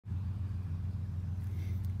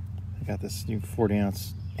I got this new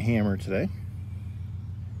 40-ounce hammer today.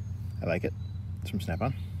 I like it. It's from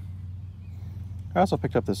Snap-on. I also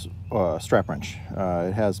picked up this strap wrench.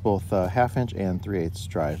 It has both 1/2 inch and 3/8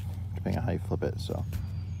 drive, depending on how you flip it. So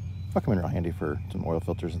that'll come in real handy for some oil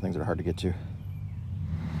filters and things that are hard to get to.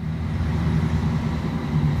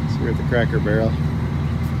 So we're at the Cracker Barrel.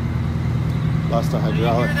 Lost a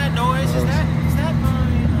hydraulic. You hear that noise? Is that my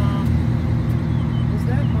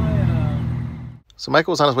So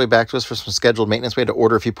Michael was on his way back to us for some scheduled maintenance. We had to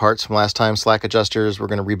order a few parts from last time, slack adjusters. We're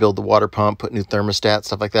going to rebuild the water pump, put new thermostat,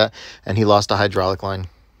 stuff like that. And he lost a hydraulic line.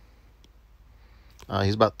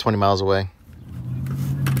 He's about 20 miles away.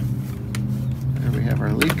 There we have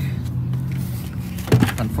our leak.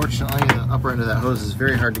 Unfortunately, the upper end of that hose is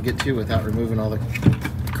very hard to get to without removing all the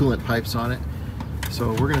coolant pipes on it.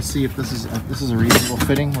 So we're going to see if this is a reasonable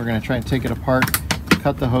fitting. We're going to try and take it apart,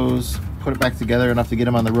 cut the hose, put it back together enough to get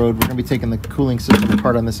them on the road. We're going to be taking the cooling system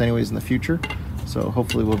apart on this anyways in the future. So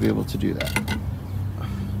hopefully we'll be able to do that.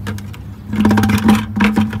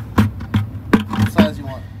 What size you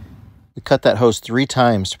want? We cut that hose 3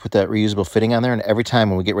 times to put that reusable fitting on there, and every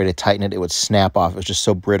time when we get ready to tighten it, it would snap off. It was just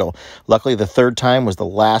so brittle. Luckily, the 3rd time was the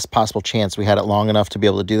last possible chance. We had it long enough to be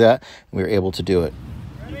able to do that, and we were able to do it.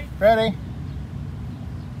 Ready? Ready.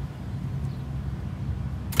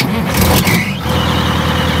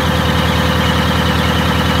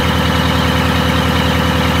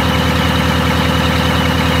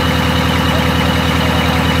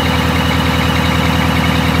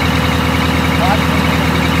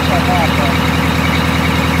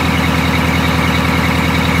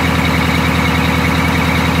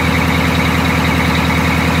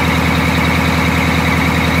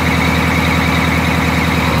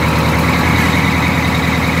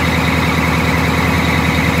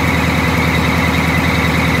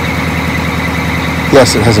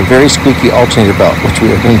 Yes, it has a very squeaky alternator belt, which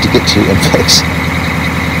we are going to get to and fix.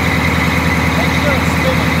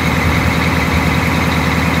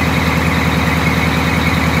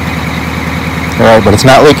 Alright, but it's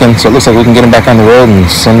not leaking, so it looks like we can get them back on the road and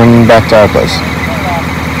send them back to our place.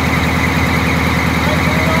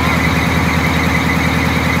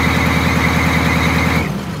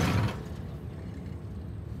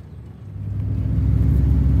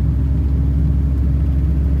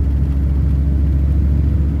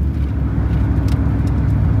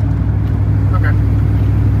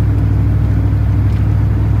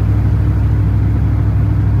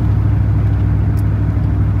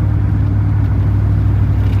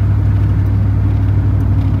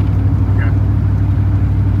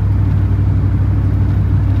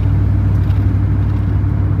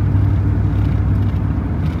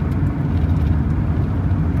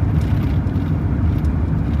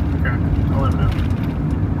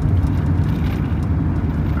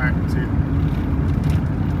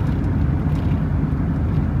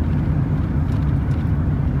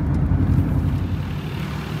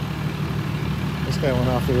 Guy went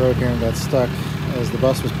off the road here and got stuck as the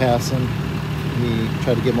bus was passing. He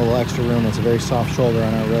tried to give him a little extra room. It's a very soft shoulder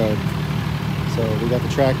on our road. So we got the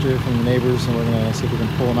tractor from the neighbors and we're going to see if we can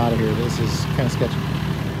pull him out of here. This is kind of sketchy.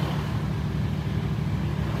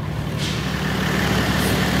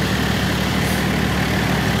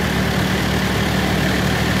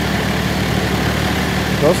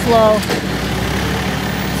 Go slow.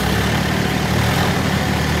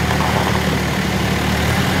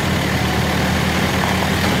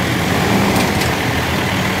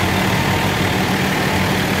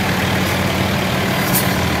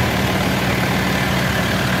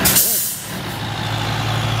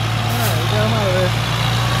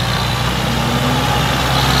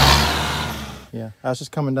 Yeah, I was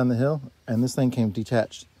just coming down the hill and this thing came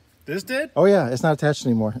detached. This did? Oh yeah, it's not attached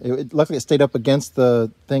anymore. Luckily it stayed up against the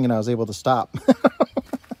thing and I was able to stop.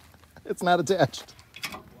 It's not attached.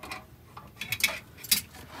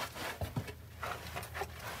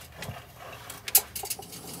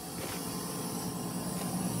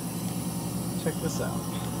 Check this out.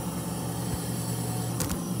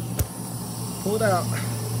 Pull it out.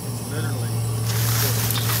 It's literally.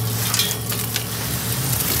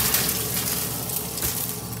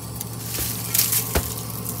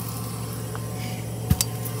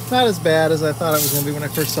 Not as bad as I thought it was going to be when I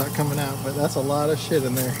first saw it coming out, but that's a lot of shit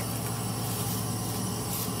in there.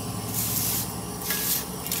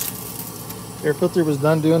 Air filter was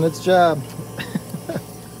done doing its job.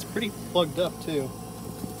 It's pretty plugged up too.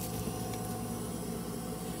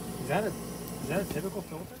 Is that a typical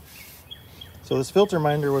filter? So this filter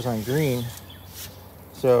minder was on green.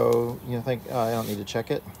 So you think, oh, I don't need to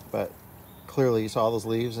check it, but clearly you saw all those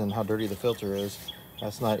leaves and how dirty the filter is.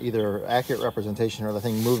 That's not either accurate representation or the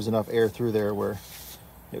thing moves enough air through there where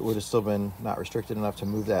it would have still been not restricted enough to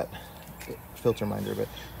move that filter minder. But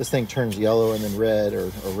this thing turns yellow and then red, or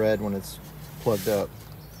red when it's plugged up.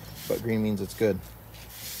 But green means it's good.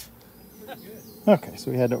 Okay, so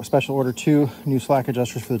we had to special order 2 new slack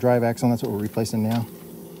adjusters for the drive axle, and that's what we're replacing now.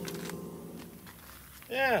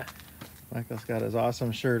 Yeah. Michael's got his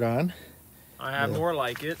awesome shirt on. I have more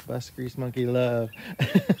like it. Bus Grease Monkey love.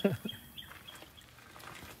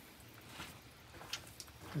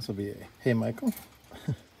 This will be a hey Michael.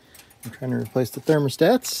 I'm trying to replace the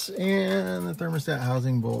thermostats, and the thermostat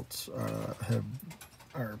housing bolts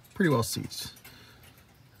are pretty well seized.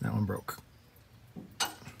 That one broke.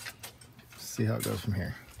 See how it goes from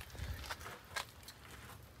here.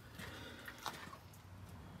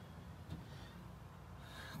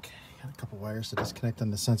 Okay, got a couple wires to disconnect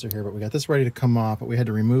on the sensor here, but we got this ready to come off, but we had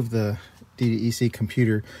to remove the DDEC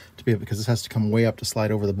computer to be able, because this has to come way up to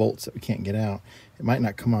slide over the bolts that we can't get out. It might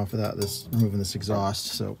not come off without this removing this exhaust,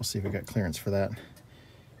 so we'll see if we got clearance for that. And,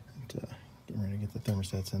 getting ready to get the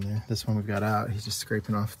thermostats in there. This one we've got out. He's just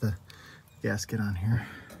scraping off the gasket on here.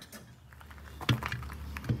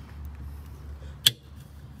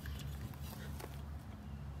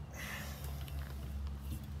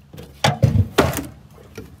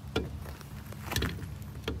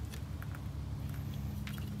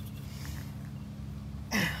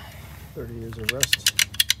 30 years of rust.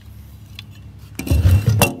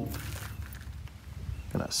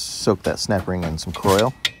 Gonna soak that snap ring in some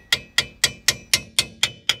Croil.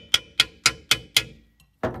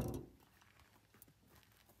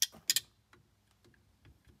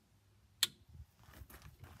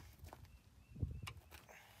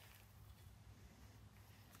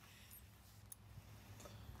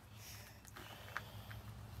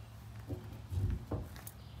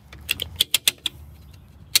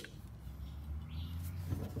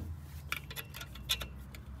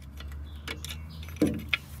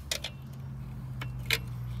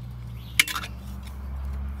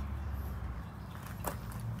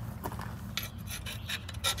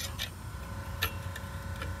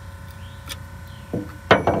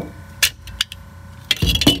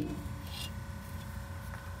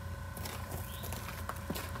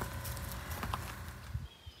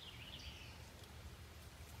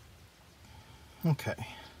 Okay,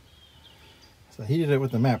 so I heated it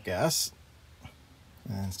with the MAP gas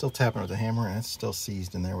and still tapping with the hammer, and it's still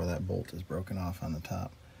seized in there where that bolt is broken off on the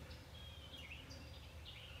top.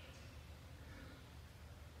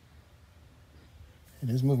 It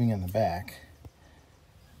is moving in the back,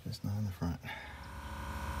 just not in the front.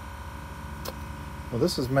 Well,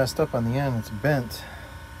 this is messed up on the end, it's bent.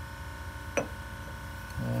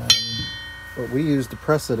 What we use to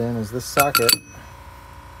press it in is this socket,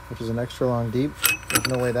 which is an extra long deep. There's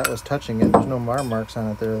no way that was touching it. There's no marks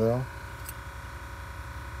on it there though.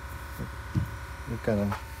 We've got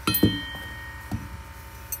a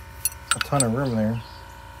ton of room there.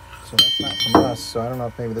 So that's not from us. So I don't know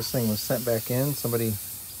if maybe this thing was sent back in. Somebody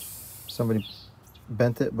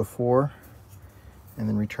bent it before and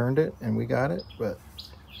then returned it and we got it, but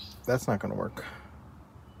that's not gonna work.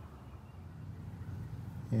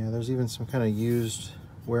 Yeah, there's even some kind of used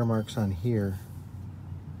wear marks on here.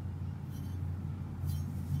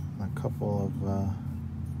 A couple of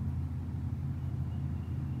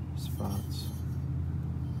spots.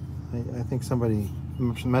 I think somebody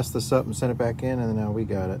messed this up and sent it back in, and then now we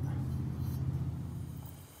got it.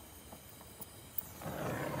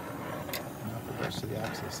 Now for the rest of the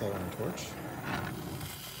axle set on the torch.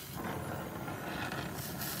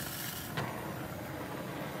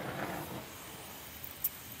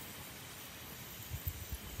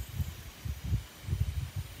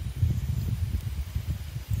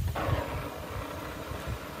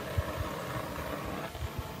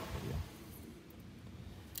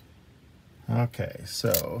 Okay,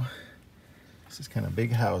 so this is kind of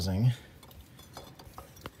big housing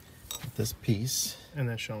with this piece. And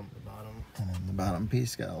then show them the bottom. And then the bottom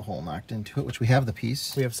piece got a hole knocked into it, which we have the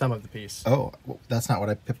piece. We have some of the piece. Oh, well, that's not what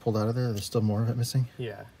I pulled out of there. There's still more of it missing?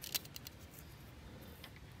 Yeah.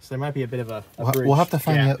 So there might be a bit of a we'll have to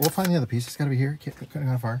find we'll find the other piece. It's got to be here. Can't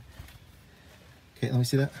go far. Okay, let me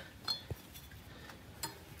see that.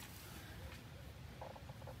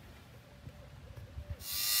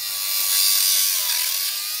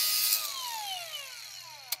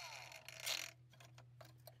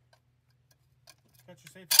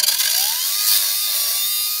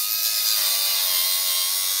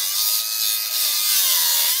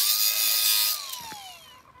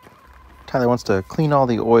 Tyler wants to clean all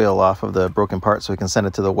the oil off of the broken part so he can send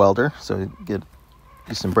it to the welder. So do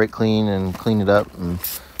some brake clean and clean it up and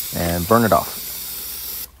burn it off.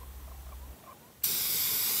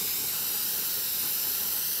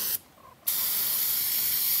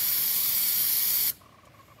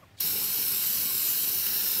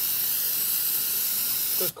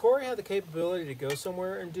 Does Corey have the capability to go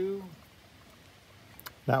somewhere and do?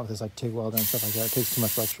 Not with this like TIG welder and stuff like that. It takes too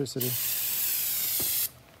much electricity.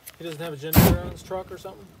 He doesn't have a generator on his truck or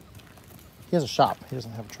something? He has a shop. He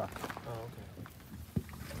doesn't have a truck. Oh,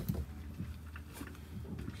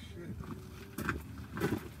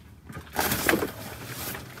 okay.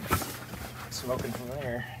 Smoking from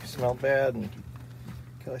there. It smelled bad and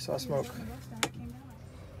Kelly saw smoke.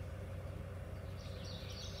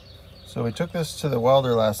 So we took this to the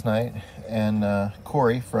welder last night, and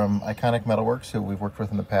Corey from Iconic Metalworks, who we've worked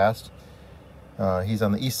with in the past, he's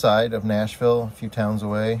on the east side of Nashville, a few towns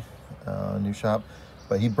away, new shop,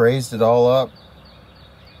 but he brazed it all up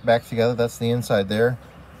back together. That's the inside there,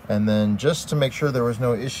 and then just to make sure there was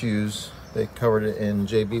no issues, they covered it in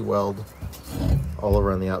JB weld all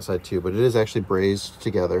over on the outside too, but it is actually brazed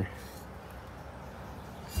together.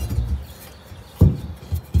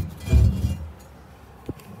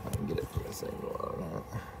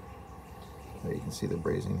 There you can see the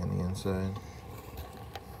brazing on the inside.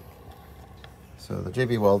 So the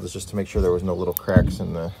JB weld is just to make sure there was no little cracks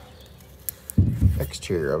in the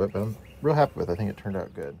exterior of it, but I'm real happy with it. I think it turned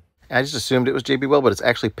out good. I just assumed it was JB weld, but it's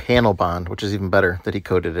actually panel bond, which is even better that he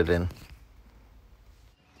coated it in.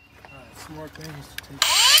 Alright, some more things to take.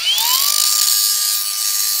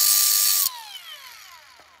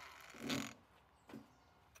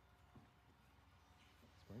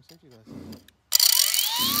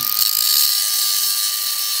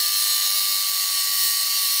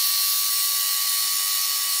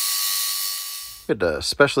 We had to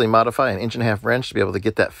specially modify an 1.5-inch wrench to be able to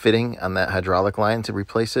get that fitting on that hydraulic line to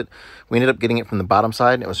replace it. We ended up getting it from the bottom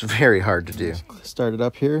side, and it was very hard to do. Started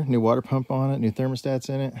up here, new water pump on it, new thermostats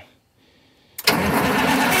in it.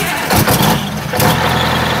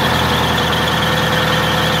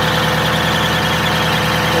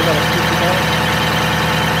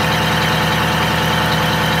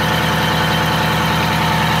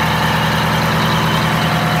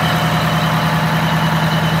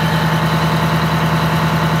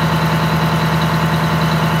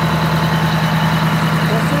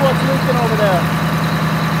 Over there.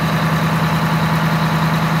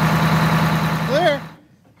 Clear.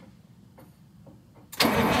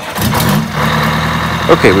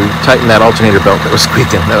 Okay, we tightened that alternator belt that was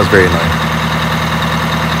squeaking. That was very annoying.